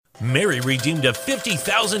Mary redeemed a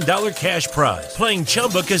 $50,000 cash prize playing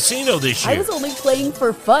Chumba Casino this year. I was only playing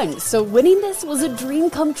for fun, so winning this was a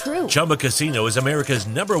dream come true. Chumba Casino is America's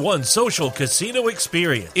 #1 social casino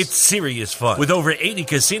experience. It's serious fun. With over 80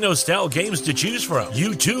 casino-style games to choose from,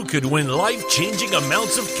 you too could win life-changing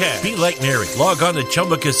amounts of cash. Be like Mary. Log on to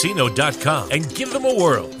ChumbaCasino.com and give them a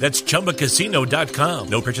whirl. That's ChumbaCasino.com.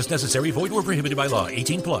 No purchase necessary. Void where prohibited by law.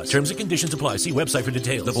 18+. Terms and conditions apply. See website for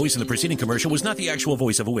details. The voice in the preceding commercial was not the actual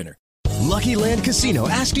voice of a winner. Lucky Land Casino,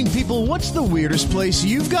 asking people, what's the weirdest place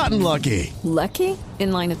you've gotten lucky? Lucky?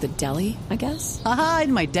 In line at the deli, I guess? Aha,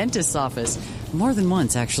 in my dentist's office. More than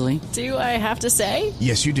once, actually. Do I have to say?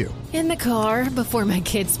 Yes, you do. In the car before my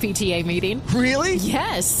kids' PTA meeting. Really?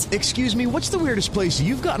 Yes. Excuse me, what's the weirdest place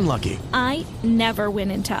you've gotten lucky? I never win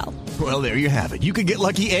and tell. Well, there you have it. You can get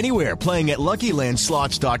lucky anywhere, playing at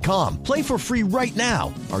LuckyLandSlots.com. Play for free right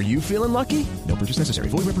now. Are you feeling lucky? No purchase necessary.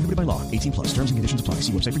 Void where prohibited by law. 18+. Terms and conditions apply.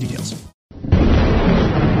 See website for details.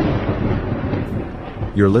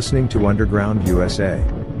 You're listening to Underground USA.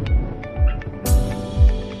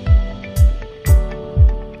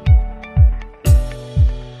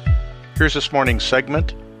 Here's this morning's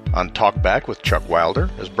segment on Talk Back with Chuck Wilder,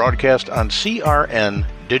 as broadcast on CRN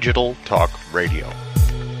Digital Talk Radio.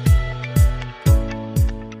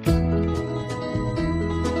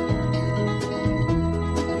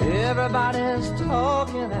 Everybody's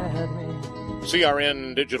talking at me.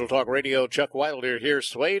 CRN Digital Talk Radio, Chuck Wilder here,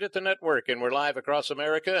 swayed at the network, and we're live across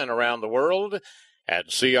America and around the world at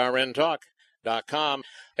crntalk.com.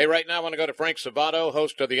 Hey, right now I want to go to Frank Savato,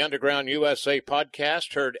 host of the Underground USA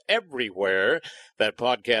podcast, heard everywhere that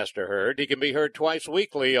podcasts are heard. He can be heard twice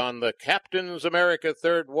weekly on the Captain's America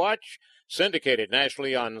Third Watch, syndicated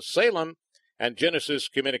nationally on Salem and Genesis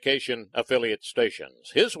Communication affiliate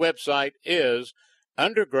stations. His website is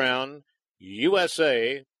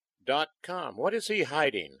undergroundusa.com. What is he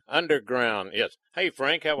hiding? Underground. Yes. Hey,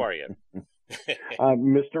 Frank, how are you?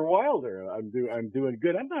 Mr. Wilder, I'm doing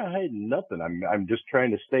good. I'm not hiding nothing. I'm just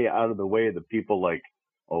trying to stay out of the way of the people like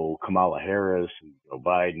Kamala Harris and Joe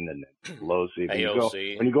Biden and Pelosi.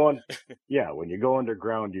 When you go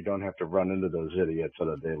underground, you don't have to run into those idiots on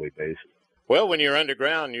a daily basis. Well, when you're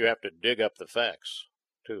underground, you have to dig up the facts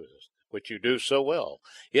too, which you do so well.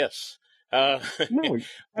 Yes. No,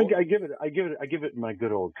 I give it my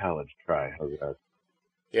good old college try.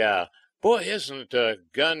 Yeah, boy, isn't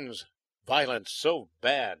guns violence so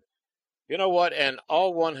bad? You know what? And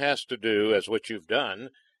all one has to do, as what you've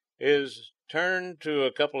done, is turn to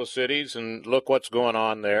a couple of cities and look what's going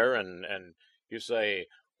on there, and you say,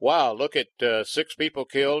 wow, look at 6 people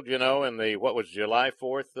killed, in the what was July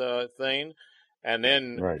 4th thing, and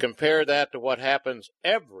then compare that to what happens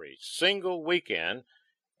every single weekend.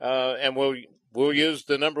 And we'll use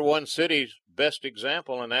the #1 city's best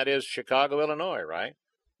example, and that is Chicago, Illinois, right?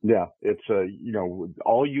 Yeah, it's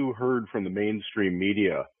all you heard from the mainstream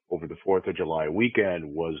media over the 4th of July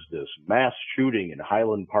weekend was this mass shooting in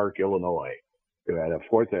Highland Park, Illinois, at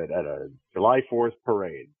a July 4th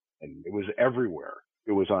parade, and it was everywhere.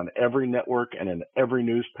 It was on every network and in every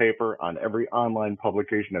newspaper, on every online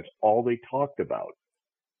publication. That's all they talked about,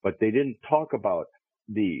 but they didn't talk about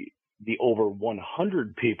the over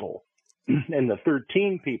 100 people and the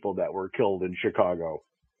 13 people that were killed in Chicago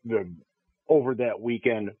over that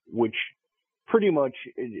weekend, which pretty much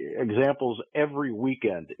examples every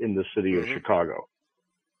weekend in the city of Chicago.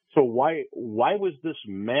 So why was this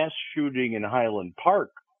mass shooting in Highland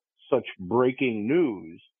Park such breaking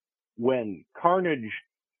news when carnage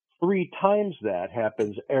 3 times that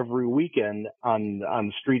happens every weekend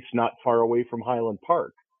on streets not far away from Highland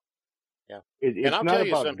Park? Yeah. It's I'll not tell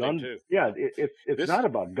you about something, too. Yeah, it's not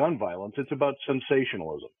about gun violence. It's about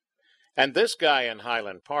sensationalism. And this guy in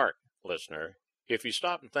Highland Park, listener, if you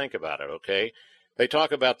stop and think about it, okay, they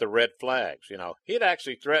talk about the red flags. He had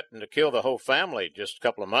actually threatened to kill the whole family just a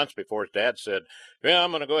couple of months before his dad said, yeah,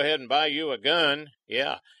 I'm going to go ahead and buy you a gun.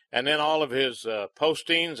 Yeah. And then all of his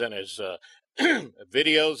postings and his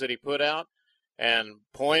videos that he put out, and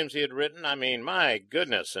poems he had written. I mean, my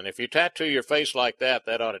goodness. And if you tattoo your face like that,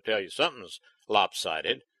 that ought to tell you something's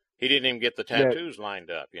lopsided. He didn't even get the tattoos lined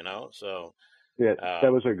up, so. Yeah,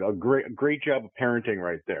 that was a great job of parenting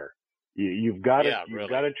right there. You've got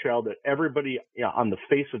a child that everybody on the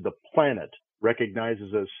face of the planet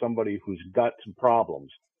recognizes as somebody who's got some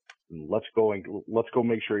problems. And let's go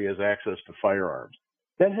make sure he has access to firearms.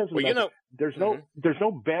 That has there's no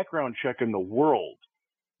background check in the world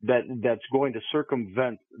that's going to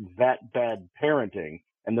circumvent that bad parenting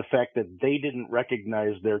and the fact that they didn't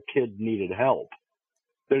recognize their kid needed help.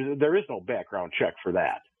 There is no background check for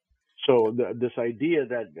that. So this idea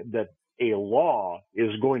that a law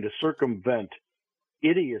is going to circumvent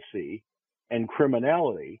idiocy and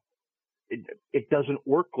criminality. It doesn't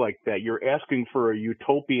work like that. You're asking for a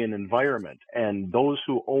utopian environment, and those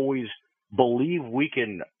who always believe we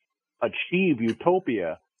can achieve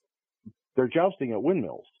utopia, they're jousting at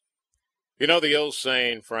windmills. You know the old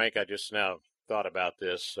saying, Frank, I just now thought about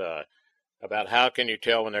this, about how can you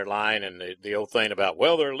tell when they're lying, and the old thing about,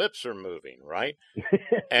 well, their lips are moving, right?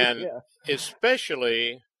 And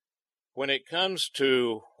especially when it comes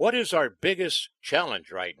to what is our biggest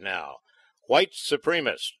challenge right now, white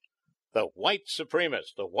supremacists. The white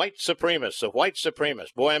supremacists, the white supremacists, the white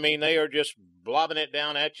supremacists. Boy, I mean, they are just blobbing it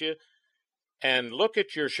down at you. And look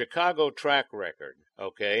at your Chicago track record,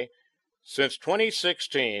 okay? Since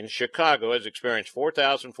 2016, Chicago has experienced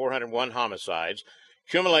 4,401 homicides,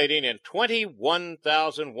 accumulating in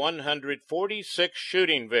 21,146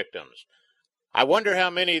 shooting victims. I wonder how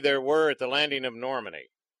many there were at the landing of Normandy.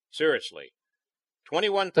 Seriously.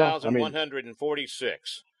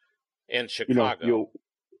 21,146 in Chicago.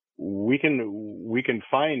 We can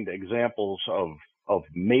find examples of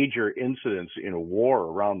major incidents in a war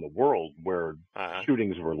around the world where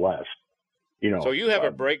shootings were less. So you have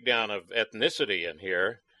a breakdown of ethnicity in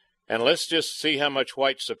here, and let's just see how much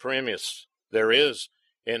white supremacists there is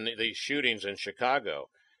in these shootings in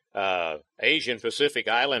Chicago. Asian Pacific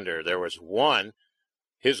Islander, there was one.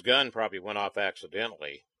 His gun probably went off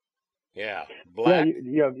accidentally. Yeah, black.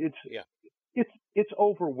 It's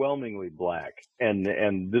overwhelmingly black, and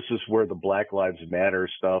this is where the Black Lives Matter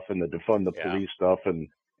stuff and the defund the police stuff, and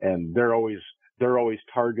they're always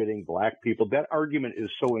targeting black people. That argument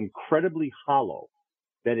is so incredibly hollow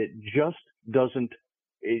that it just doesn't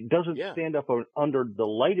stand up under the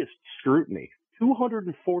lightest scrutiny.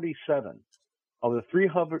 247 of the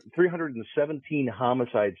 317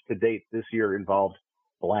 homicides to date this year involved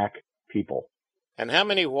black people. And how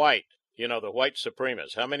many white? The white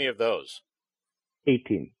supremacists. How many of those?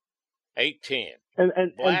 18. 18. And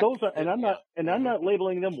those are, and I'm not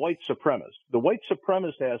labeling them white supremacists. The white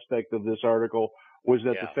supremacist aspect of this article was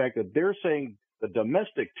that the fact that they're saying the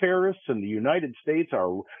domestic terrorists in the United States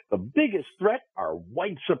are the biggest threat are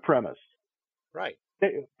white supremacists. Right.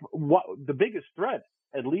 The biggest threat,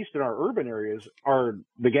 at least in our urban areas, are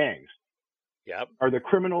the gangs. Yep. Are the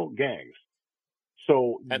criminal gangs.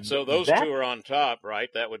 So those two are on top,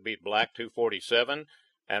 right? That would be black 247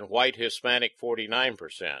 and white Hispanic 49%,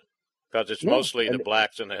 because it's mostly the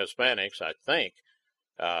blacks and the Hispanics, I think.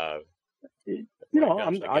 I'm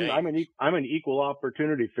an equal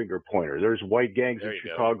opportunity finger pointer. There's white gangs in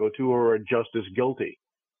Chicago too who are just as guilty,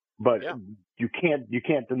 but you can't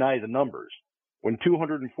deny the numbers. When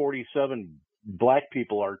 247 black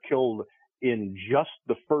people are killed in just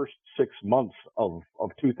the first 6 months of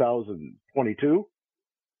 2022,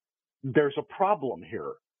 there's a problem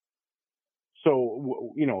here.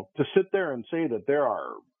 So, to sit there and say that there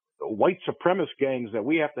are white supremacist gangs that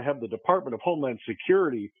we have to have the Department of Homeland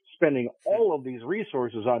Security spending all of these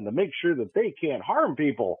resources on to make sure that they can't harm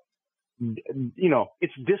people,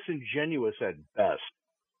 it's disingenuous at best.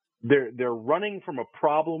 They're running from a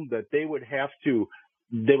problem that they would have to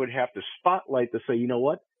spotlight to say, you know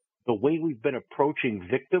what? The way we've been approaching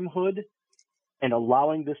victimhood and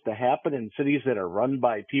allowing this to happen in cities that are run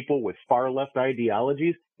by people with far left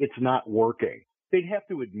ideologies, it's not working. They'd have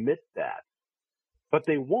to admit that, but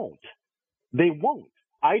they won't. They won't.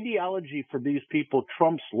 Ideology for these people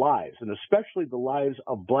trumps lives, and especially the lives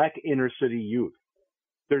of black inner city youth.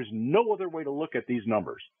 There's no other way to look at these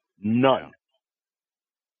numbers. None.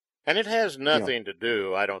 And it has nothing to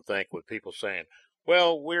do, I don't think, with people saying,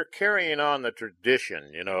 well, we're carrying on the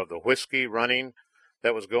tradition, of the whiskey running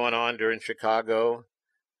that was going on during Chicago.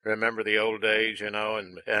 Remember the old days, and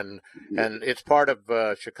it's part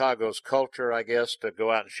of Chicago's culture, I guess, to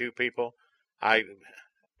go out and shoot people.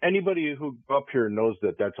 Anybody who grew up here knows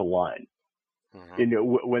that that's a line.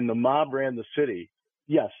 Mm-hmm. When the mob ran the city,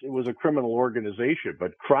 yes, it was a criminal organization,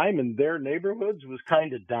 but crime in their neighborhoods was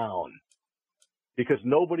kind of down because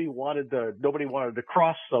nobody wanted to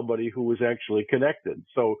cross somebody who was actually connected.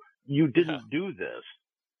 So you didn't do this.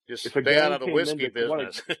 Just stay out of the whiskey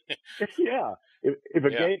business. If a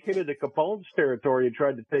gang came into Capone's territory and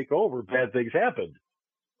tried to take over, bad things happened.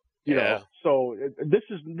 So this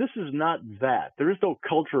is not that. There is no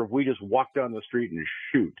culture of we just walk down the street and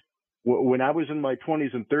shoot. When I was in my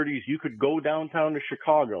 20s and 30s, you could go downtown to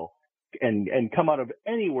Chicago and come out of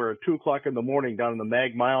anywhere at 2:00 in the morning down in the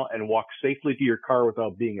Mag Mile and walk safely to your car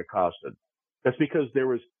without being accosted. That's because there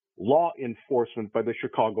was law enforcement by the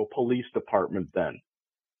Chicago Police Department then.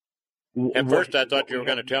 At first, I thought you were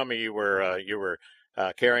going to tell me you were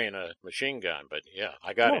carrying a machine gun, but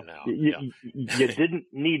I got it now. You didn't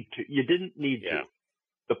need to. You didn't need to.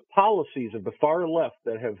 the policies of the far left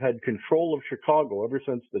that have had control of Chicago ever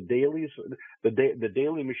since the Daily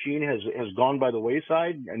machine has gone by the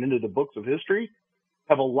wayside and into the books of history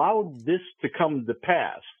have allowed this to come to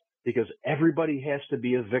pass because everybody has to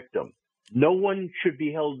be a victim. No one should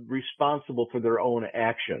be held responsible for their own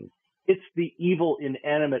actions. It's the evil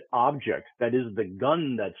inanimate object that is the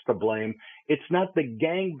gun that's to blame. It's not the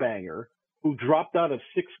gangbanger who dropped out of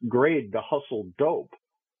 6th grade to hustle dope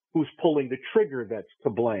who's pulling the trigger that's to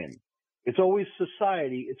blame. It's always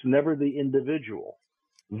society. It's never the individual.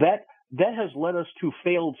 That has led us to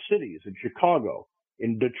failed cities in Chicago,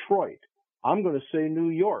 in Detroit. I'm going to say New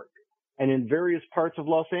York, and in various parts of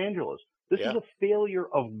Los Angeles. This is a failure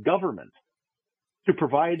of government to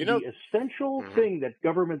provide the essential thing that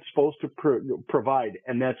government's supposed to provide,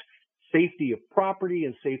 and that's safety of property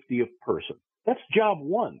and safety of person. That's job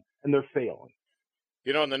one, and they're failing.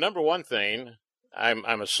 And the number one thing,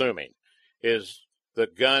 I'm assuming, is the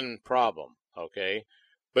gun problem, okay?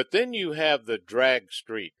 But then you have the drag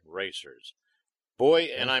street racers. Boy,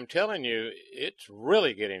 and I'm telling you, it's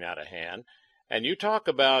really getting out of hand. And you talk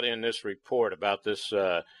about in this report about this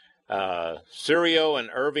Cirio and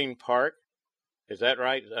Irving Park. Is that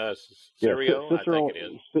right? Cirio, Cicero, I think it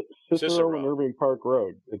is. Cicero and Irving Park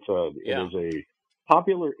Road. It is a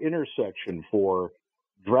popular intersection for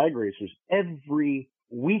drag racers every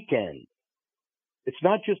weekend. It's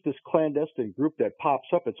not just this clandestine group that pops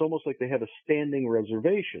up. It's almost like they have a standing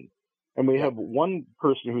reservation. And we have one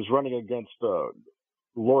person who's running against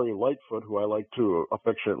Lori Lightfoot, who I like to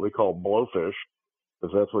affectionately call Blowfish,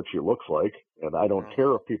 because that's what she looks like. And I don't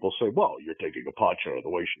care if people say, well, you're taking a pot shot of the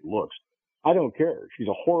way she looks. I don't care. She's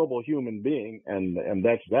a horrible human being, and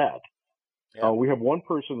that's that. Yeah. We have one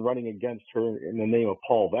person running against her in the name of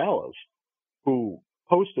Paul Vallis, who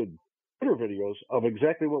posted Twitter videos of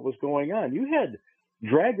exactly what was going on. You had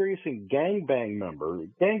drag racing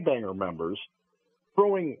gangbanger members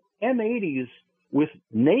throwing M80s with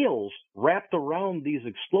nails wrapped around these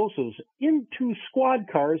explosives into squad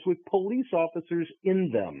cars with police officers in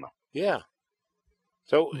them. Yeah.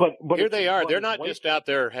 So but here they are. They're not just out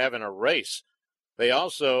there having a race. They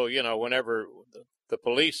also, whenever the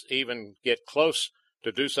police even get close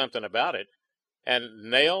to do something about it, and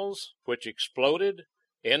nails which exploded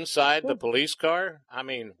inside the police car. I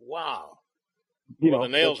mean, wow. The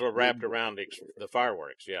nails were wrapped around the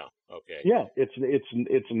fireworks. Yeah. Okay. Yeah, it's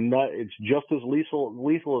just as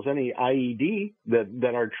lethal as any IED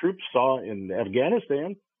that our troops saw in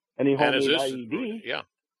Afghanistan. Any homemade IED. Yeah.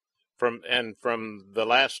 From the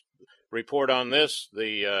last report on this,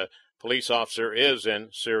 the police officer is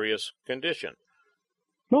in serious condition.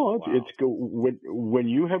 No, it's when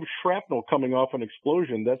you have shrapnel coming off an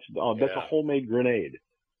explosion, that's a homemade grenade.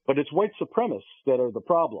 But it's white supremacists that are the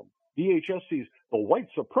problem. DHS sees the white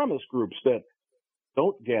supremacist groups that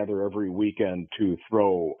don't gather every weekend to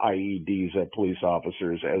throw IEDs at police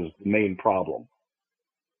officers as the main problem.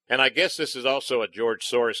 And I guess this is also a George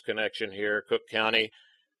Soros connection here. Cook County,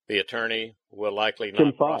 the attorney will likely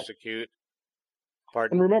not prosecute.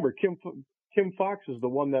 Pardon? And remember, Kim Fox is the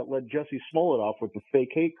one that let Jesse Smollett off with the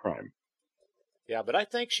fake hate crime. Yeah, but I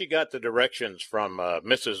think she got the directions from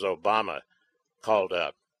Mrs. Obama called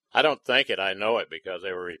up. I don't think it. I know it because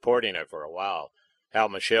they were reporting it for a while. How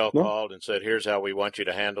Michelle called and said, here's how we want you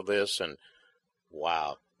to handle this. And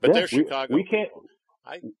wow. But they're Chicago. We can't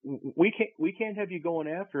have you going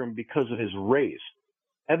after him because of his race.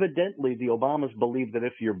 Evidently, the Obamas believe that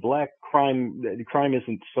if you're black, crime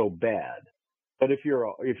isn't so bad. But if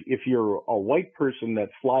you're a white person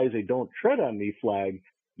that flies a "Don't Tread on Me" flag,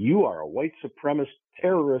 you are a white supremacist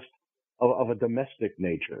terrorist of a domestic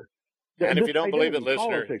nature. And if you don't believe it,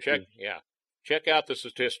 listener, check out the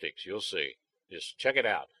statistics. You'll see. Just check it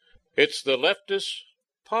out. It's the leftist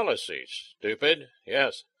policies, stupid.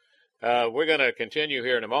 Yes. We're going to continue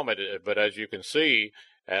here in a moment, but as you can see,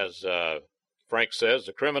 as Frank says,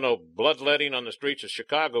 the criminal bloodletting on the streets of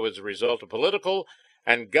Chicago is a result of political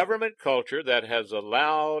and government culture that has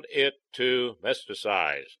allowed it to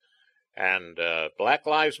mesticize. And Black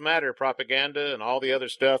Lives Matter propaganda and all the other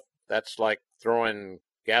stuff, that's like throwing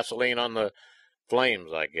gasoline on the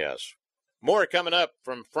flames, I guess. More coming up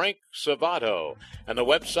from Frank Savato and the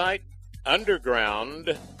website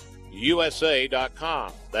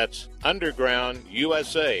undergroundusa.com. That's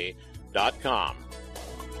undergroundusa.com.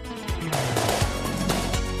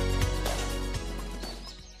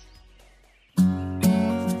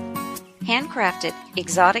 Handcrafted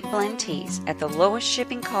exotic blend teas at the lowest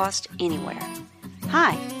shipping cost anywhere.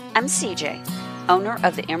 Hi, I'm CJ, owner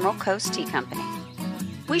of the Emerald Coast Tea Company.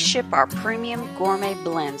 We ship our premium gourmet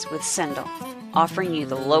blends with Sendle, offering you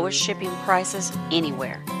the lowest shipping prices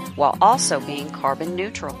anywhere. while also being carbon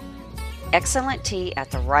neutral. Excellent tea at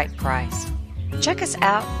the right price. Check us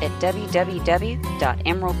out at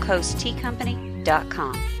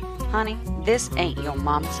www.emeraldcoastteacompany.com. Honey, this ain't your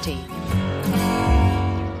mama's tea.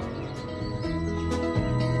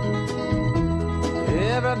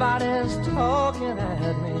 Everybody's talking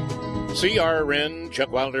at me. CRN, Chuck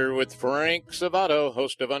Wilder with Frank Savato,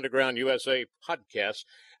 host of Underground USA podcast.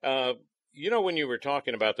 When you were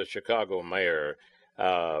talking about the Chicago mayor,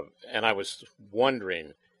 and I was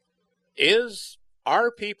wondering,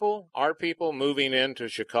 are people moving into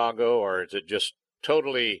Chicago, or is it just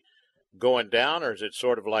totally going down, or is it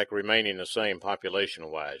sort of like remaining the same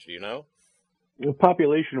population-wise? Do you know?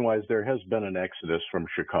 Population-wise, there has been an exodus from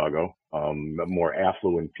Chicago. More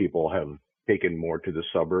affluent people have taken more to the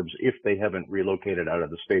suburbs if they haven't relocated out of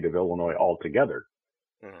the state of Illinois altogether.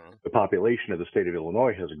 Mm-hmm. The population of the state of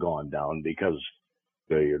Illinois has gone down because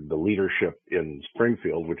the leadership in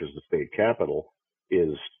Springfield, which is the state capital,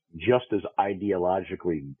 is just as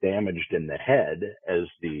ideologically damaged in the head as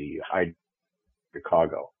the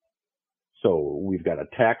Chicago. So we've got a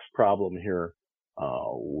tax problem here.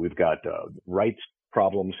 We've got rights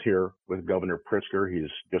problems here with Governor Pritzker. He's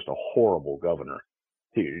just a horrible governor.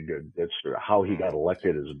 It's how he got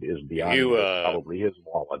elected is beyond probably his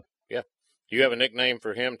wallet. Yeah. Do you have a nickname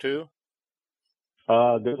for him too?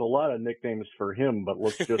 There's a lot of nicknames for him, but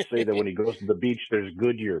let's just say that when he goes to the beach, there's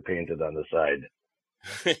Goodyear painted on the side.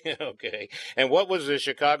 Okay. And what was the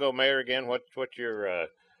Chicago mayor again? What's your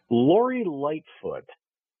Lori Lightfoot.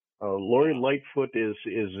 Lori Lightfoot is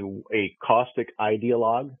a caustic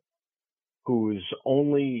ideologue whose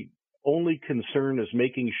only concern is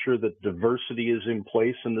making sure that diversity is in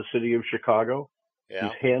place in the city of Chicago. Yeah.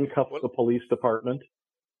 She's handcuffed the police department.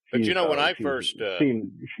 But when I first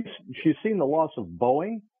she's seen the loss of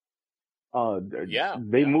Boeing.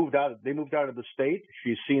 They moved out of the state.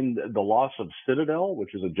 She's seen the loss of Citadel,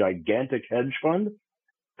 which is a gigantic hedge fund.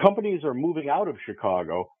 Companies are moving out of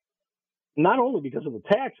Chicago, not only because of the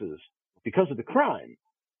taxes, because of the crime.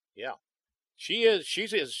 Yeah,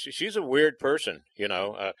 she's a weird person,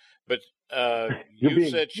 but you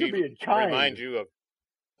said she reminds you of.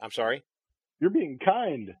 I'm sorry. You're being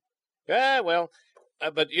kind. Yeah, well,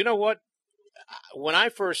 but you know what? When I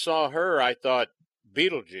first saw her, I thought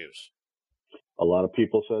Beetlejuice. A lot of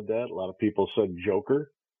people said that. A lot of people said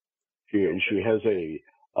Joker. She has to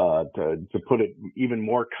put it even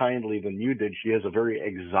more kindly than you did, she has a very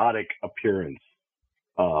exotic appearance.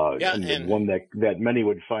 And one that many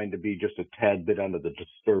would find to be just a tad bit on the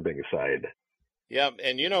disturbing side. Yeah,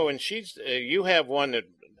 and and she's you have one that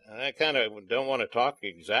I kind of don't want to talk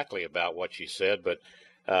exactly about what she said, but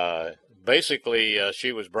basically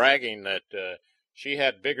she was bragging that she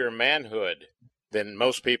had bigger manhood than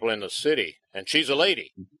most people in the city, and she's a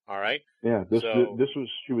lady. All right. Yeah,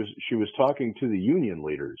 she was talking to the union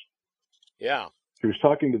leaders. Yeah. She was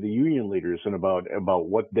talking to the union leaders and about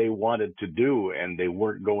what they wanted to do, and they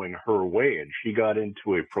weren't going her way. And she got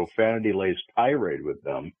into a profanity-laced tirade with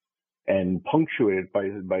them, and punctuated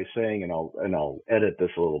by saying, and I'll edit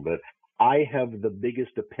this a little bit, "I have the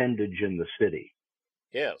biggest appendage in the city."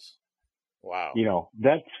 Yes. Wow.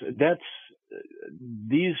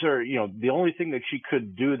 These are, the only thing that she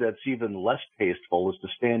could do that's even less tasteful is to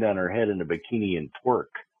stand on her head in a bikini and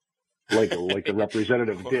twerk, like the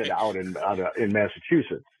representative did out in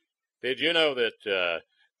Massachusetts. Did you know that?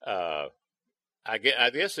 I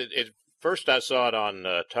guess it first I saw it on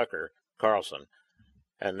Tucker Carlson,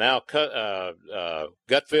 and now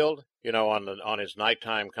Gutfield, on his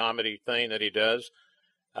nighttime comedy thing that he does.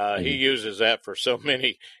 He uses that for so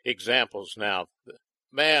many examples now.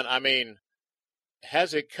 Man, I mean,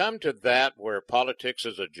 has it come to that where politics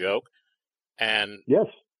is a joke, and yes,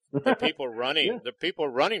 the people running, the people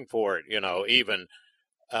running for it, even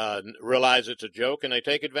realize it's a joke and they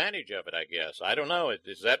take advantage of it? I guess I don't know.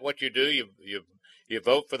 Is that what you do? You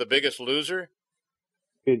vote for the biggest loser?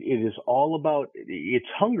 It is all about it's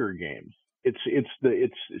Hunger Games. It's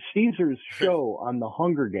Caesar's show on the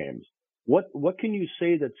Hunger Games. What can you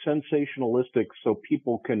say that's sensationalistic so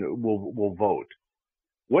people will vote?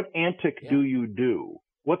 What antic do you do?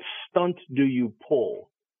 What stunt do you pull?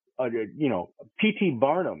 P.T.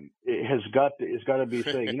 Barnum has got to be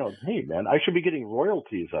saying, hey man, I should be getting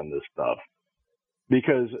royalties on this stuff,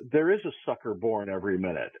 because there is a sucker born every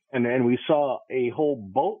minute, and we saw a whole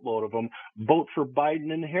boatload of them vote for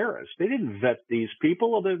Biden and Harris. They didn't vet these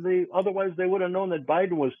people, otherwise they would have known that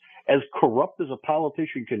Biden was as corrupt as a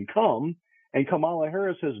politician can come, and Kamala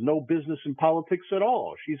Harris has no business in politics at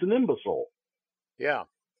all. She's an imbecile. Yeah.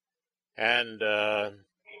 And,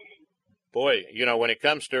 boy, when it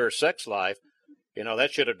comes to her sex life,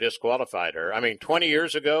 That should have disqualified her. I mean, 20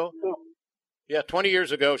 years ago, 20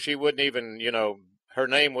 years ago, she wouldn't even, her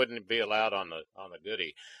name wouldn't be allowed on the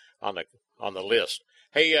goodie, on the list.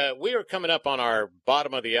 Hey, we are coming up on our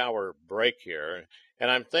bottom of the hour break here,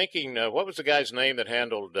 and I'm thinking, what was the guy's name that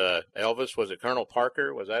handled Elvis? Was it Colonel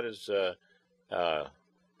Parker? Was that his?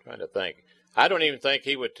 Trying to think. I don't even think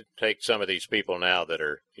he would take some of these people now that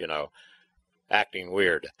are, acting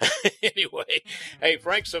weird. Anyway, hey,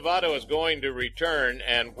 Frank Salvato is going to return,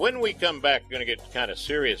 and when we come back, we're going to get kind of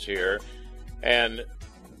serious here. And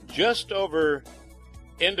just over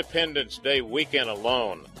Independence Day weekend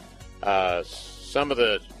alone, some of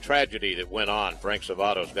the tragedy that went on, Frank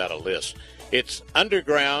Salvato's got a list. It's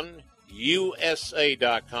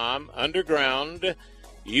undergroundusa.com,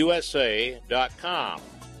 undergroundusa.com.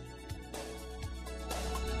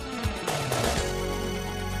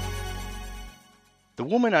 The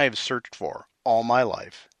woman I have searched for all my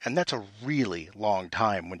life, and that's a really long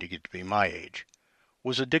time when you get to be my age,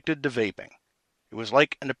 was addicted to vaping. It was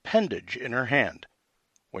like an appendage in her hand.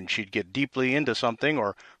 When she'd get deeply into something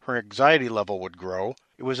or her anxiety level would grow,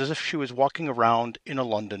 it was as if she was walking around in a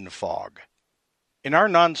London fog. In our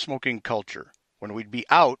non-smoking culture, when we'd be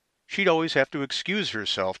out, she'd always have to excuse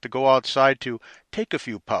herself to go outside to take a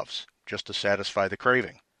few puffs just to satisfy the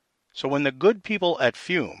craving. So when the good people at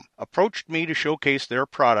Fume approached me to showcase their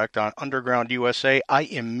product on Underground USA, I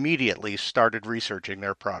immediately started researching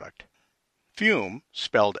their product. Fume,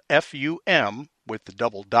 spelled F-U-M with the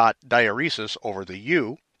double dot diaeresis over the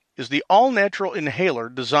U, is the all-natural inhaler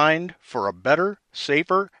designed for a better,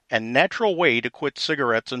 safer, and natural way to quit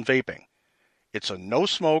cigarettes and vaping. It's a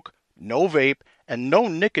no-smoke, no-vape, and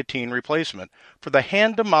no-nicotine replacement for the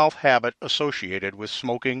hand-to-mouth habit associated with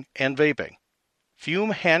smoking and vaping.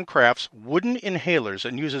 Fume handcrafts wooden inhalers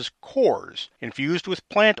and uses cores infused with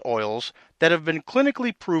plant oils that have been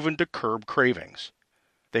clinically proven to curb cravings.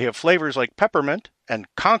 They have flavors like peppermint and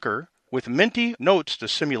conker with minty notes to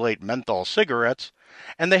simulate menthol cigarettes,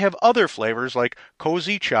 and they have other flavors like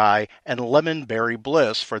cozy chai and lemon berry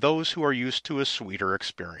bliss for those who are used to a sweeter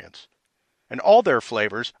experience. And all their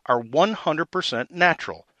flavors are 100%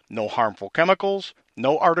 natural, no harmful chemicals,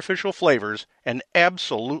 no artificial flavors, and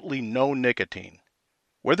absolutely no nicotine.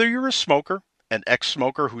 Whether you're a smoker, an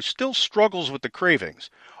ex-smoker who still struggles with the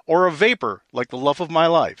cravings, or a vapor like the love of my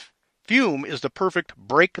life, Fume is the perfect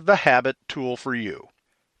break-the-habit tool for you.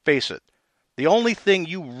 Face it, the only thing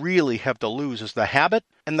you really have to lose is the habit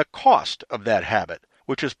and the cost of that habit,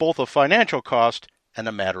 which is both a financial cost and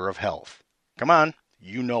a matter of health. Come on,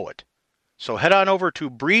 you know it. So head on over to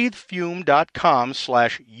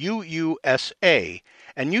breathefume.com/UUSA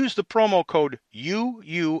and use the promo code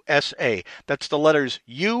UUSA. That's the letters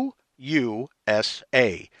UUSA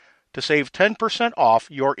to save 10% off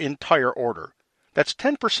your entire order. That's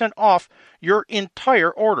 10% off your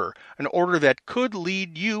entire order, an order that could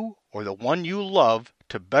lead you or the one you love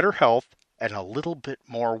to better health and a little bit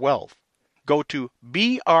more wealth. Go to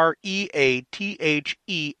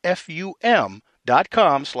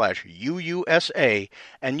breathefum.com/UUSA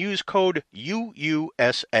and use code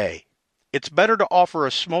UUSA. It's better to offer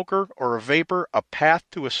a smoker or a vapor a path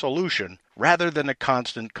to a solution rather than a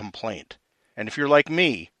constant complaint. And if you're like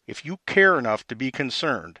me, if you care enough to be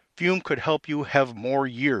concerned, Fume could help you have more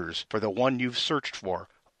years for the one you've searched for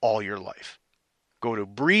all your life. Go to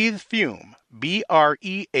breathefume,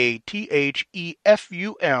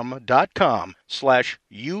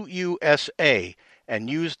 breathefum.com/UUSA and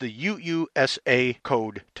use the UUSA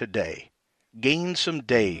code today. Gain some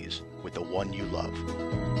days with the one you love.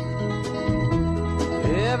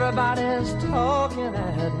 Everybody's talking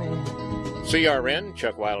at me. CRN,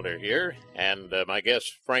 Chuck Wilder here, and my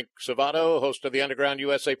guest, Frank Salvato, host of the Underground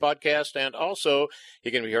USA podcast, and also he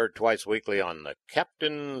can be heard twice weekly on the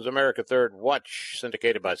Captain's America Third Watch,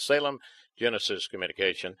 syndicated by Salem Genesis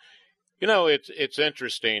Communication. It's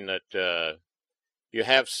interesting that you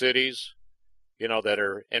have cities, that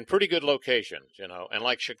are in pretty good locations, and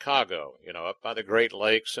like Chicago, up by the Great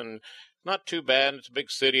Lakes, and not too bad, it's a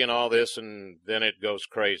big city and all this, and then it goes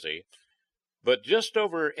crazy. But just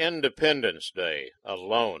over Independence Day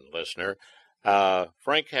alone, listener,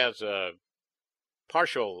 Frank has a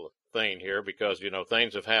partial thing here because,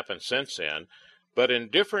 things have happened since then, but in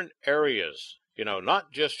different areas,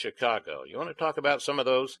 not just Chicago. You want to talk about some of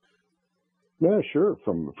those? Yeah, sure.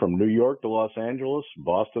 From New York to Los Angeles,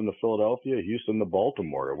 Boston to Philadelphia, Houston to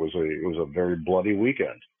Baltimore. It was a very bloody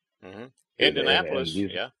weekend. Mm-hmm. Indianapolis,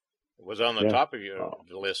 was on the top of your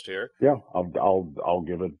list here. Yeah, I'll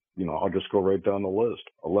give it. I'll just go right down the list.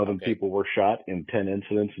 11 people were shot in 10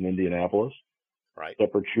 incidents in Indianapolis. Right.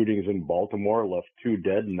 Separate shootings in Baltimore left 2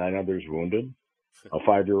 dead and 9 others wounded. A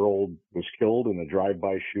 5-year-old was killed in a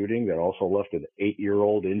drive-by shooting that also left an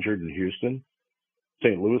 8-year-old injured in Houston.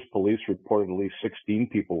 St. Louis police reported at least 16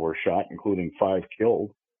 people were shot, including 5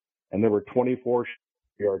 killed, and there were 24 in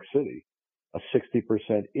New York City, a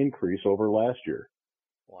 60% increase over last year.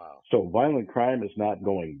 Wow. So violent crime is not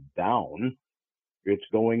going down. It's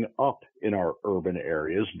going up in our urban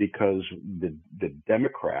areas because the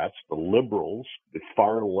Democrats, the liberals, the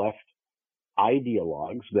far left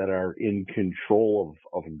ideologues that are in control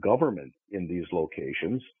of government in these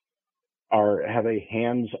locations have a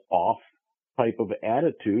hands-off type of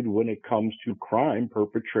attitude when it comes to crime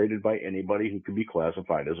perpetrated by anybody who could be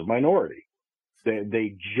classified as a minority.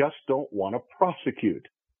 They just don't want to prosecute,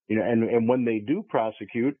 and when they do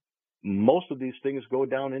prosecute, most of these things go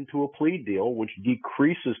down into a plea deal, which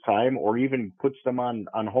decreases time or even puts them on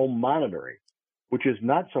home monitoring, which is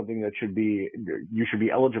not something that you should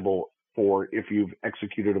be eligible for if you've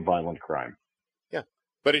executed a violent crime. Yeah,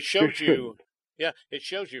 but it shows you,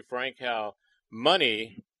 Frank, how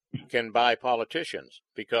money can buy politicians,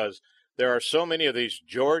 because there are so many of these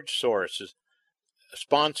George Soros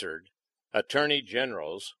sponsored attorney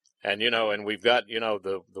generals, and we've got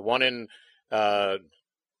the one in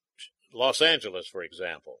Los Angeles, for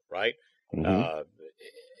example, right? Mm-hmm.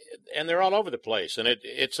 And they're all over the place, and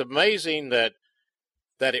it's amazing that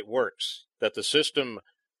it works, that the system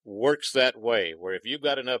works that way, where if you've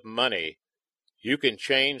got enough money, you can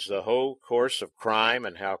change the whole course of crime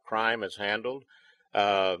and how crime is handled.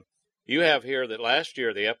 You have here that last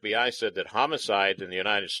year the FBI said that homicides in the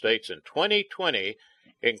United States in 2020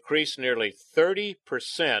 increased nearly 30%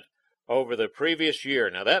 over the previous year.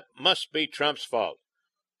 Now, that must be Trump's fault.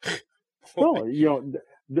 Well,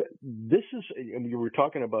 this is, you were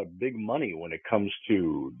talking about big money when it comes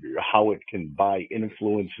to how it can buy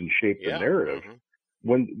influence and shape the narrative. Mm-hmm.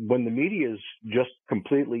 When the media is just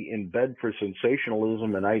completely in bed for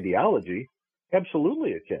sensationalism and ideology,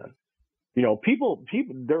 absolutely it can.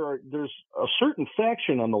 There's a certain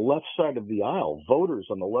faction on the left side of the aisle, voters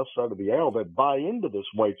on the left side of the aisle, that buy into this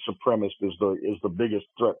white supremacist is the biggest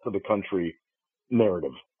threat to the country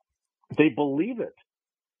narrative. They believe it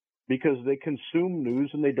because they consume news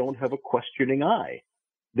and they don't have a questioning eye.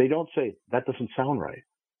 They don't say, that doesn't sound right.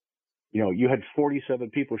 You had 47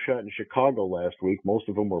 people shot in Chicago last week. Most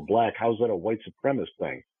of them were black. How's that a white supremacist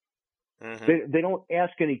thing? Mm-hmm. They don't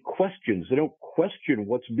ask any questions. They don't question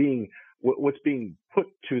what's being put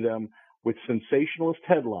to them with sensationalist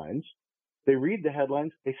headlines. They read the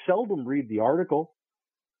headlines. They seldom read the article.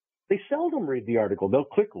 They'll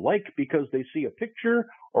click like because they see a picture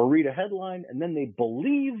or read a headline, and then they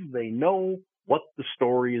believe they know what the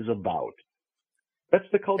story is about. That's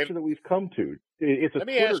the culture that we've come to. It's a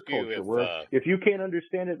Twitter culture where if you can't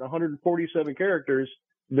understand it in 147 characters,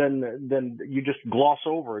 then you just gloss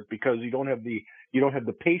over it because you don't have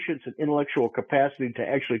the patience and intellectual capacity to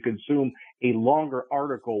actually consume a longer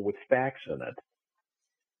article with facts in it.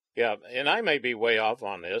 Yeah, and I may be way off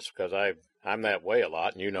on this because I'm that way a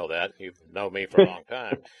lot, and you know that. You've known me for a long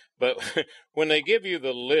time. But when they give you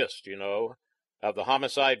the list, of the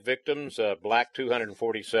homicide victims, black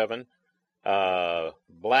 247,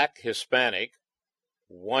 black Hispanic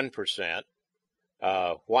 1%,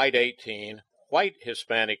 white 18%, white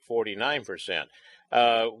Hispanic 49%.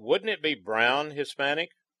 Wouldn't it be brown Hispanic?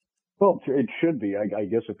 Well, it should be. I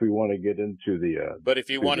guess if we want to get into the. But if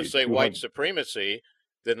you want to say white supremacy,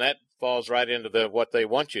 then that falls right into what they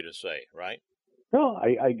want you to say, right? No,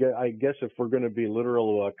 I guess if we're going to be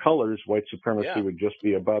literal colors, white supremacy would just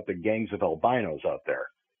be about the gangs of albinos out there.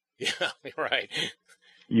 Yeah, right.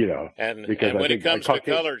 And when it comes to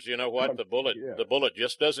colors, you know what? The bullet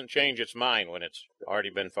just doesn't change its mind when it's already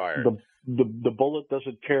been fired. The bullet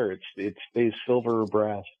doesn't care. It stays silver or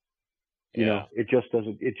brass. It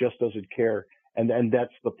just doesn't care. And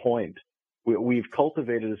that's the point. We've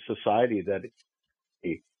cultivated a society that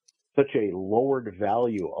such a lowered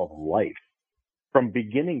value of life from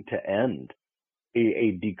beginning to end,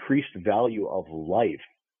 a decreased value of life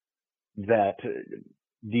that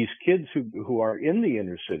these kids who are in the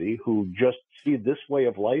inner city, who just see this way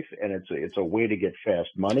of life and it's a way to get fast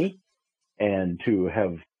money and to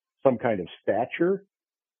have some kind of stature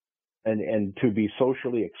and to be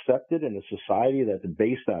socially accepted in a society that's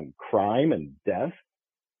based on crime and death.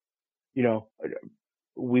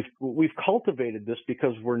 We've cultivated this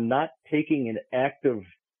because we're not taking an active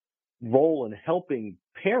role in helping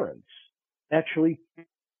parents actually.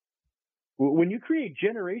 When you create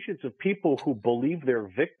generations of people who believe they're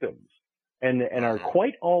victims and are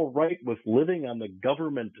quite all right with living on the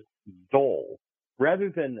government dole, rather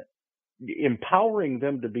than empowering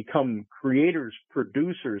them to become creators,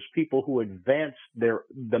 producers, people who advance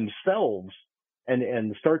themselves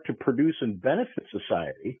and start to produce and benefit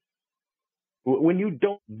society, when you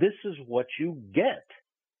don't, this is what you get.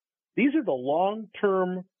 These are the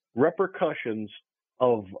long-term repercussions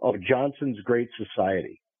of Johnson's Great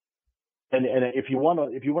Society. And if you want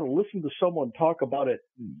to listen to someone talk about it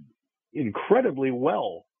incredibly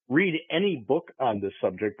well, read any book on this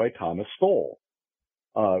subject by Thomas Sowell.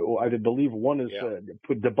 I believe one is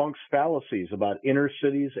debunks fallacies about inner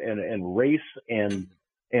cities and race and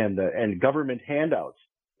government handouts.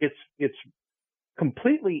 It's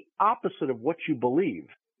completely opposite of what you believe.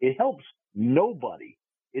 It helps nobody.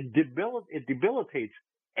 It debilitates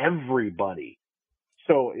everybody.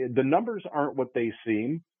 So the numbers aren't what they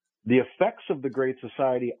seem. The effects of the Great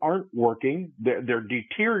Society aren't working. They're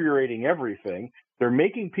deteriorating everything. They're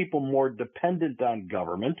making people more dependent on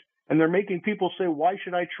government, and they're making people say, why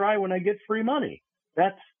should I try when I get free money?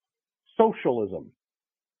 That's socialism.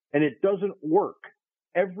 And it doesn't work.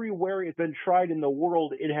 Everywhere it's been tried in the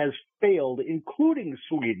world, it has failed, including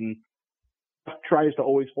Sweden, tries to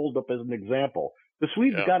always hold up as an example. The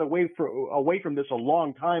Swedes got away from this a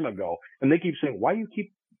long time ago, and they keep saying, why do you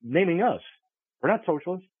keep naming us? We're not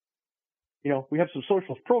socialists. You know, we have some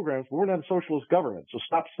socialist programs, but we're not a socialist government, so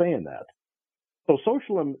stop saying that. So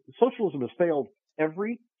socialism has failed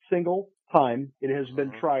every single time it has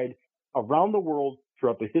been tried around the world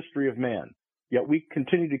throughout the history of man. Yet we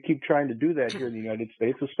continue to keep trying to do that here in the United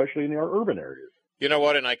States, especially in our urban areas. You know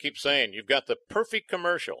what? And I keep saying, you've got the perfect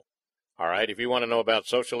commercial. All right, if you want to know about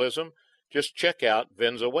socialism, just check out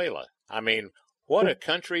Venezuela. I mean, what a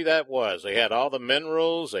country that was. They had all the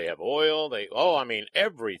minerals, they have oil,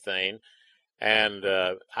 everything. And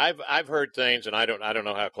I've heard things, and I don't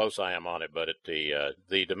know how close I am on it, but at the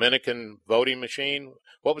Dominican voting machine,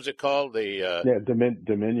 what was it called?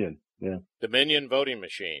 Dominion. Yeah, Dominion voting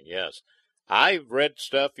machine. Yes, I read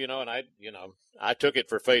stuff, and I took it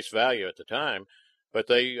for face value at the time, but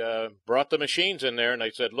they brought the machines in there, and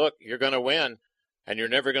they said, "Look, you're going to win, and you're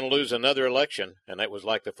never going to lose another election." And that was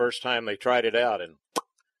like the first time they tried it out, and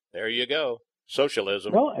there you go,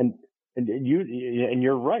 socialism. Well, and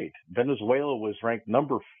you're right. Venezuela was ranked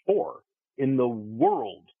number 4 in the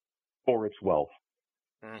world for its wealth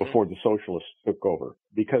before the socialists took over,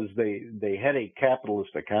 because they had a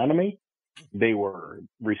capitalist economy. They were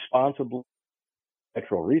responsible for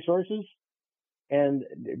natural resources, and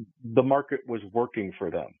the market was working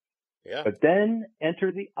for them. Yeah. But then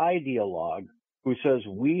enter the ideologue who says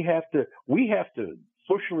we have to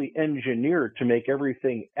socially engineer to make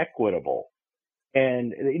everything equitable.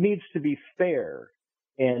 And it needs to be fair,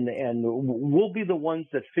 and we'll be the ones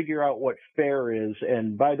that figure out what fair is.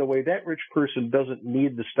 And by the way, that rich person doesn't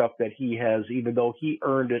need the stuff that he has, even though he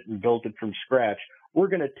earned it and built it from scratch. We're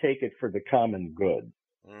going to take it for the common good.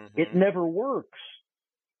 It never works,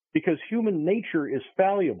 because human nature is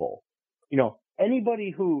fallible. You know,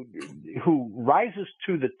 anybody who rises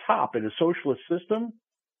to the top in a socialist system,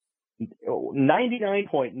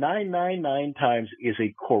 99.999 times is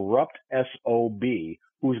a corrupt SOB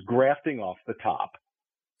who's grafting off the top.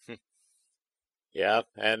 Yeah,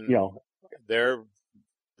 and they're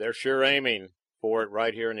sure aiming for it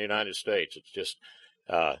right here in the United States. It's just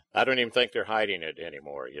I don't even think they're hiding it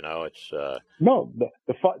anymore. It's no,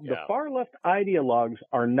 the far left ideologues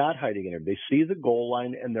are not hiding it. They see the goal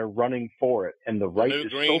line and they're running for it, and the right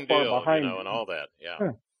is so far behind, and all that.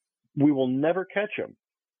 Yeah, we will never catch them.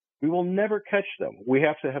 We will never catch them. We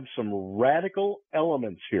have to have some radical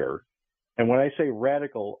elements here. And when I say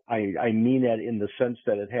radical, I mean that in the sense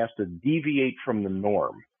that it has to deviate from the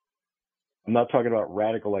norm. I'm not talking about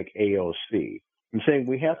radical like AOC. I'm saying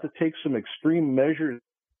we have to take some extreme measures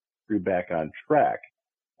to be back on track.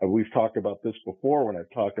 We've talked about this before when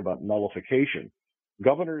I've talked about nullification.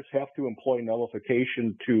 Governors have to employ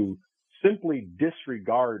nullification to simply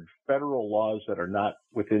disregard federal laws that are not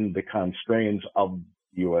within the constraints of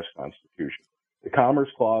the U.S. Constitution. The Commerce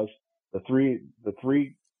Clause, the three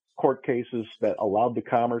court cases that allowed the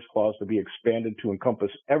Commerce Clause to be expanded to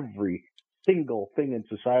encompass every single thing in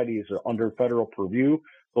society is under federal purview.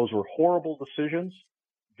 Those were horrible decisions,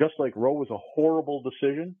 just like Roe was a horrible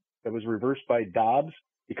decision that was reversed by Dobbs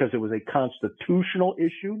because it was a constitutional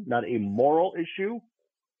issue, not a moral issue.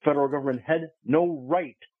 Federal government had no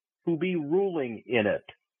right to be ruling in it,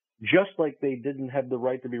 just like they didn't have the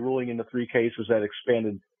right to be ruling in the 3 cases that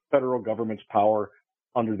expanded federal government's power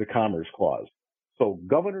under the Commerce Clause. So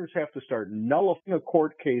governors have to start nullifying a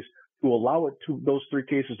court case to allow those 3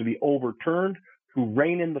 cases to be overturned, to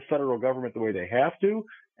rein in the federal government the way they have to,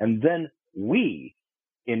 and then we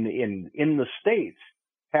in the states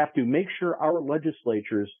have to make sure our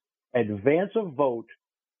legislatures advance a vote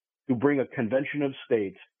to bring a convention of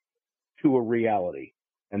states to a reality.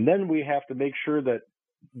 And then we have to make sure that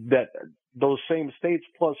those same states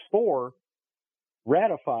plus 4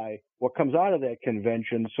 ratify what comes out of that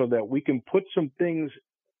convention so that we can put some things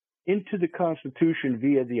into the Constitution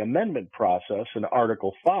via the amendment process in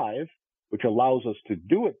Article 5, which allows us to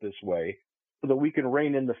do it this way, so that we can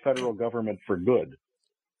rein in the federal government for good.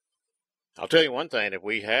 I'll tell you one thing. If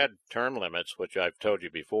we had term limits, which I've told you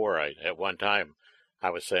before, at one time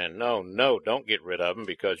I was saying, no, don't get rid of them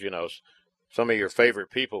because, some of your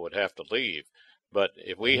favorite people would have to leave. But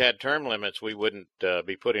if we had term limits, we wouldn't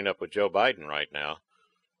be putting up with Joe Biden right now.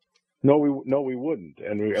 No, we wouldn't,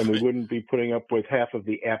 and we wouldn't be putting up with half of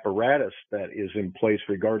the apparatus that is in place,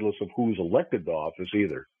 regardless of who's elected to office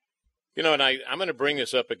either. And I'm going to bring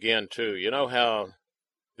this up again too. You know how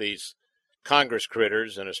these Congress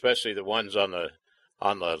critters, and especially the ones on the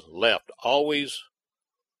left, always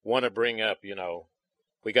want to bring up,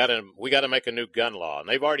 we got to make a new gun law, and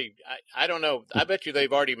they've already. I don't know. I bet you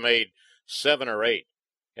they've already made 7 or 8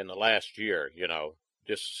 in the last year.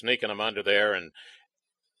 Just sneaking them under there. And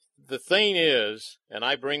the thing is, and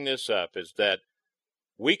I bring this up, is that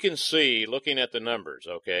we can see, looking at the numbers,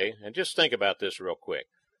 okay, and just think about this real quick.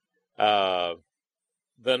 The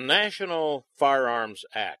National Firearms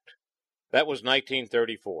Act, that was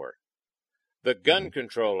 1934. The Gun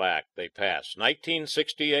Control Act they passed,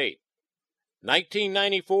 1968.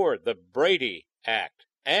 1994, the Brady Act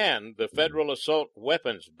and the Federal Assault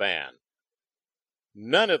Weapons Ban.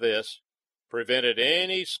 None of this prevented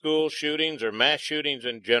any school shootings or mass shootings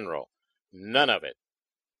in general. None of it.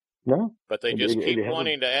 No. But they just keep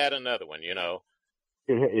wanting to add another one,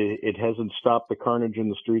 It hasn't stopped the carnage in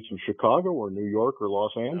the streets of Chicago or New York or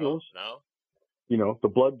Los Angeles. No. The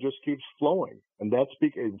blood just keeps flowing. And that's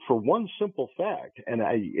for one simple fact. And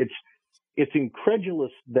it's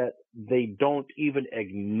incredulous that they don't even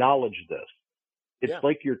acknowledge this. It's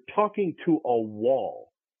like you're talking to a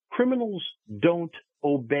wall. Criminals don't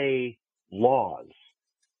obey laws.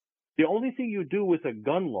 The only thing you do with a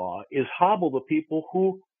gun law is hobble the people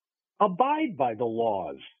who abide by the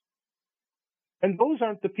laws. And those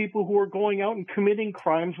aren't the people who are going out and committing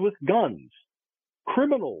crimes with guns.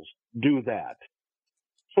 Criminals do that.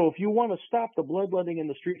 So if you want to stop the bloodletting in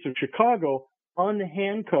the streets of Chicago,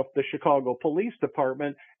 unhandcuff the Chicago Police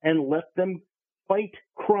Department and let them fight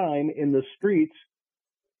crime in the streets.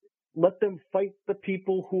 Let them fight the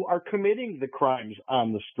people who are committing the crimes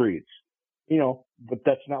on the streets. But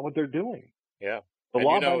that's not what they're doing. Yeah. The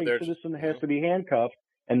law-abiding citizen has to be handcuffed,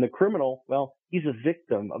 and the criminal, well, he's a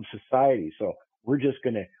victim of society. So we're just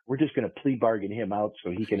gonna plea bargain him out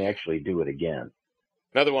so he can actually do it again.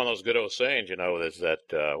 Another one of those good old sayings, is that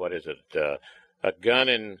what is it? A gun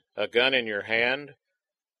in your hand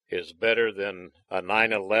is better than a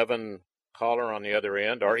 911 caller on the other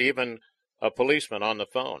end, or even a policeman on the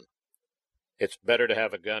phone. It's better to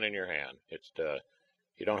have a gun in your hand. It's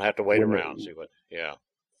you don't have to wait around.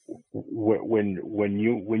 When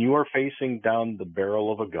you are facing down the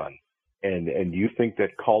barrel of a gun, and you think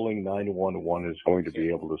that calling 911 is going to be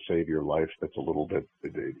able to save your life, that's a little bit.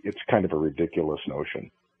 It's kind of a ridiculous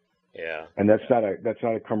notion. Yeah. And that's not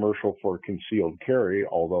a commercial for concealed carry,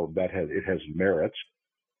 although it has merits.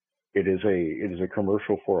 It is a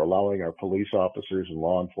commercial for allowing our police officers and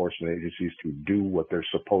law enforcement agencies to do what they're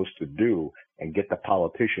supposed to do and get the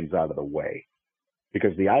politicians out of the way.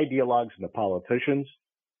 Because the ideologues and the politicians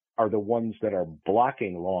are the ones that are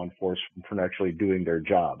blocking law enforcement from actually doing their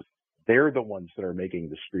jobs. They're the ones that are making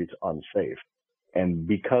the streets unsafe. And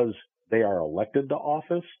because they are elected to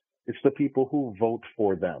office, it's the people who vote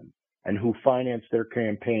for them and who finance their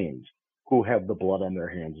campaigns who have the blood on their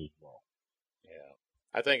hands as well. Yeah.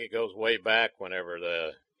 I think it goes way back whenever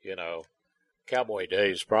the, cowboy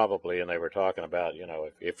days probably, and they were talking about,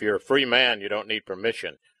 if you're a free man, you don't need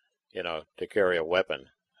permission, to carry a weapon.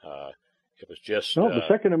 It was just the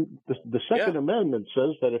Second Amendment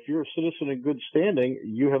says that if you're a citizen in good standing,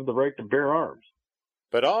 you have the right to bear arms.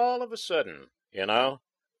 But all of a sudden,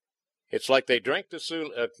 it's like they drank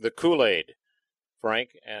the Kool-Aid,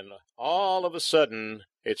 Frank, and all of a sudden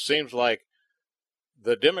it seems like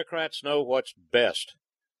the Democrats know what's best.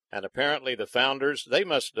 And apparently the founders, they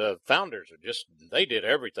did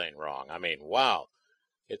everything wrong. I mean, wow.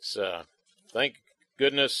 It's, thank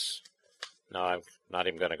goodness. No, I'm not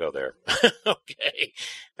even going to go there. Okay.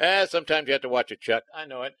 Sometimes you have to watch it, Chuck. I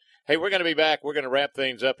know it. Hey, we're going to be back. We're going to wrap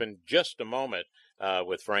things up in just a moment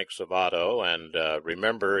with Frank Salvato. And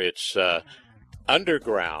remember, it's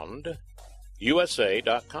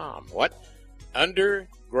undergroundusa.com. What?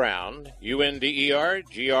 Underground,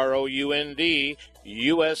 UNDERGROUND,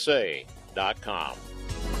 USA.com.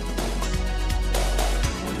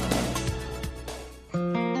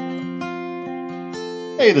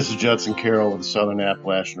 Hey, this is Judson Carroll with the Southern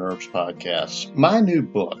Appalachian Herbs Podcast. My new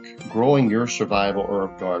book, Growing Your Survival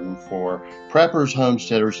Herb Garden for preppers,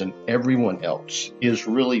 homesteaders, and everyone else, is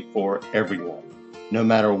really for everyone. No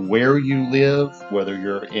matter where you live, whether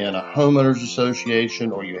you're in a homeowners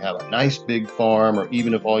association or you have a nice big farm, or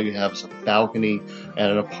even if all you have is a balcony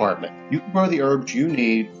and an apartment, you can grow the herbs you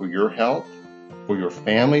need for your health, for your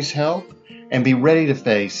family's health, and be ready to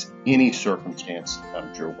face any circumstance that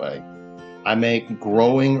comes your way. I make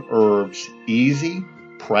growing herbs easy,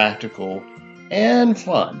 practical, and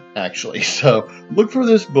fun, actually. So look for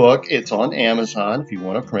this book. It's on Amazon if you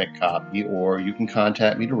want a print copy, or you can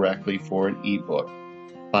contact me directly for an ebook.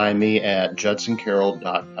 Find me at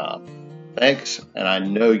judsoncarroll.com. Thanks, and I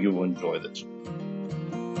know you will enjoy this.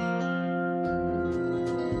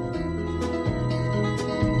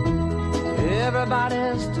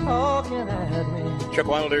 Everybody's talking at me. Chuck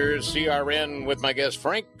Wilder's CRN with my guest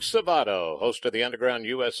Frank Salvato, host of the Underground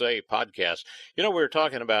USA podcast. You know, we were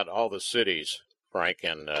talking about all the cities, Frank,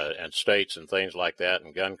 and states and things like that,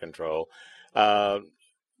 and gun control.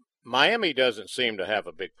 Miami doesn't seem to have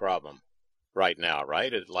a big problem right now,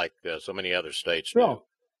 right? It's like so many other states do. No,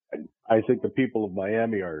 I think the people of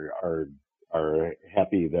Miami are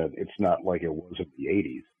happy that it's not like it was in the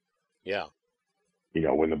 80s. Yeah. You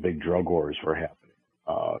know, when the big drug wars were happening.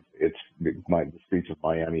 The streets of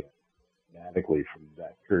Miami dramatically from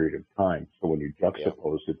that period of time. So when you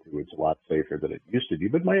juxtapose it to, it's a lot safer than it used to be.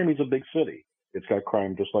 But Miami's a big city. It's got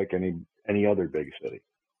crime just like any other big city.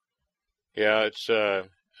 Yeah, it's the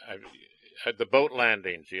boat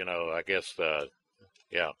landings, you know, I guess,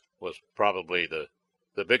 was probably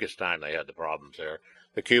the biggest time they had the problems there.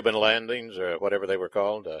 The Cuban landings, or whatever they were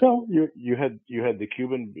called. No, you had the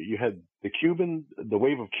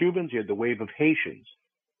wave of Cubans, you had the wave of Haitians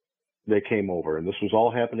that came over, and this was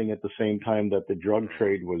all happening at the same time that the drug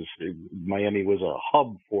trade Miami was a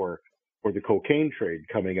hub for the cocaine trade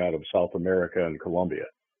coming out of South America and Colombia.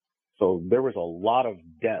 So there was a lot of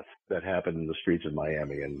death that happened in the streets of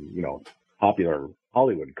Miami, and, you know, popular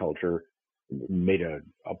Hollywood culture made a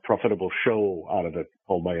profitable show out of it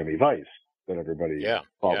called Miami Vice that everybody thought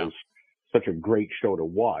was such a great show to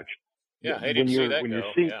watch. Yeah, I didn't see that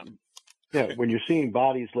go. When you're seeing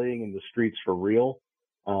bodies laying in the streets for real,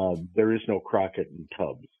 there is no Crockett and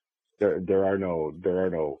Tubbs. There are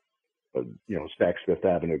no Saks Fifth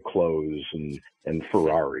Avenue clothes and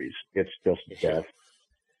Ferraris. It's just death.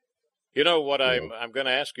 You know what I'm going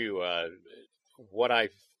to ask you. What I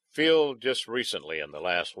feel just recently in the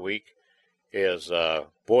last week is,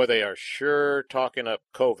 boy, they are sure talking up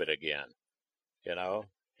COVID again. You know,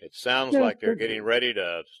 it sounds like they're getting ready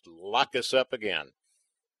to lock us up again.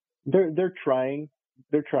 They're trying.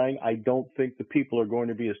 They're trying. I don't think the people are going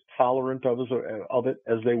to be as tolerant of it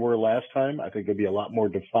as they were last time. I think there'll be a lot more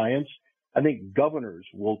defiance. I think governors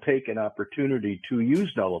will take an opportunity to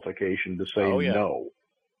use nullification to say no.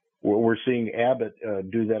 We're seeing Abbott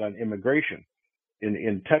do that on immigration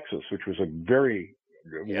in Texas, which was a very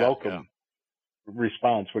welcome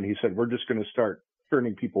response when he said, we're just going to start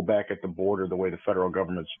turning people back at the border the way the federal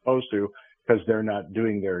government's supposed to, because they're not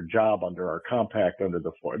doing their job under our compact, under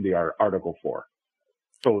our Article 4.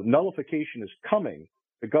 So nullification is coming.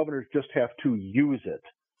 The governors just have to use it.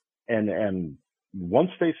 And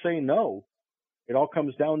once they say no, it all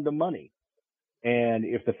comes down to money. And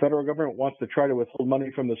if the federal government wants to try to withhold money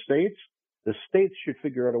from the states should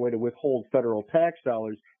figure out a way to withhold federal tax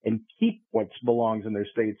dollars and keep what belongs in their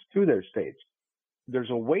states to their states.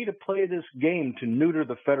 There's a way to play this game to neuter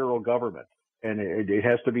the federal government, and it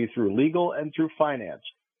has to be through legal and through finance.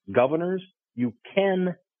 Governors, you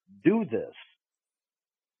can do this.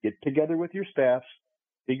 Get together with your staffs,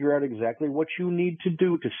 figure out exactly what you need to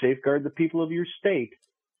do to safeguard the people of your state,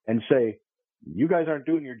 and say, you guys aren't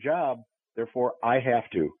doing your job, therefore I have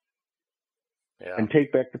to. Yeah. And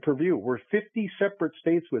take back the purview. We're 50 separate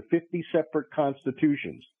states with 50 separate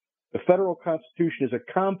constitutions. The federal constitution is a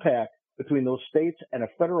compact between those states and a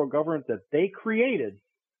federal government that they created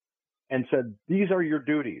and said, these are your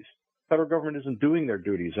duties. The federal government isn't doing their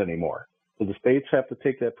duties anymore. So the states have to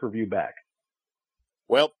take that purview back.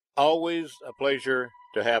 Well, always a pleasure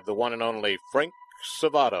to have the one and only Frank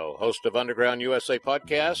Salvato, host of Underground USA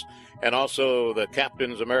podcast, and also the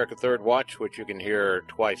Captain's America Third Watch, which you can hear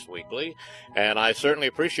twice weekly. And I certainly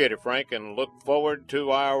appreciate it, Frank, and look forward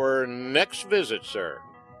to our next visit, sir.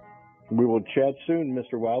 We will chat soon,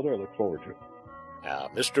 Mr. Wilder. I look forward to it.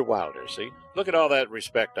 Mr. Wilder, see? Look at all that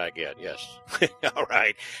respect I get, yes. All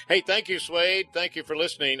right. Hey, thank you, Swade. Thank you for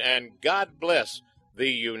listening, and God bless the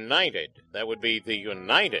United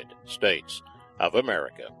States of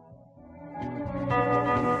America.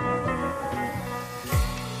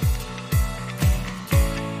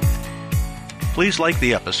 Please like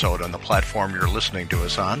the episode on the platform you're listening to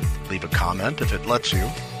us on, leave a comment if it lets you,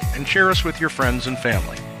 and share us with your friends and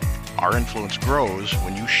family. Our influence grows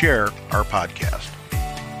when you share our podcast.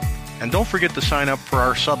 And don't forget to sign up for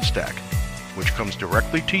our Substack, which comes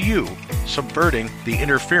directly to you, subverting the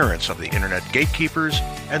interference of the internet gatekeepers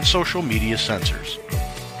and social media censors.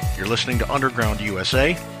 You're listening to Underground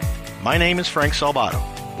USA. My name is Frank Salvato.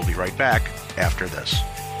 We'll be right back after this.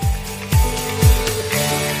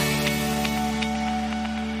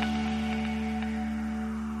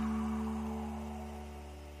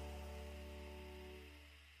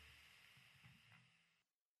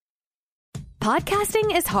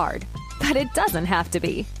 Podcasting is hard, but it doesn't have to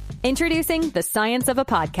be. Introducing The Science of a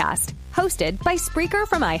Podcast, hosted by Spreaker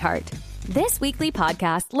from iHeart. This weekly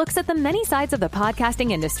podcast looks at the many sides of the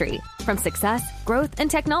podcasting industry, from success, growth,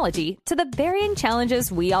 and technology to the varying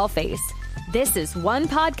challenges we all face. This is one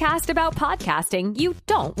podcast about podcasting you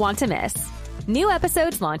don't want to miss. New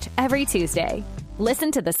episodes launch every Tuesday.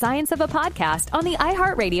 Listen to The Science of a Podcast on the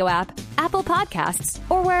iHeartRadio app, Apple Podcasts,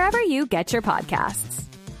 or wherever you get your podcasts.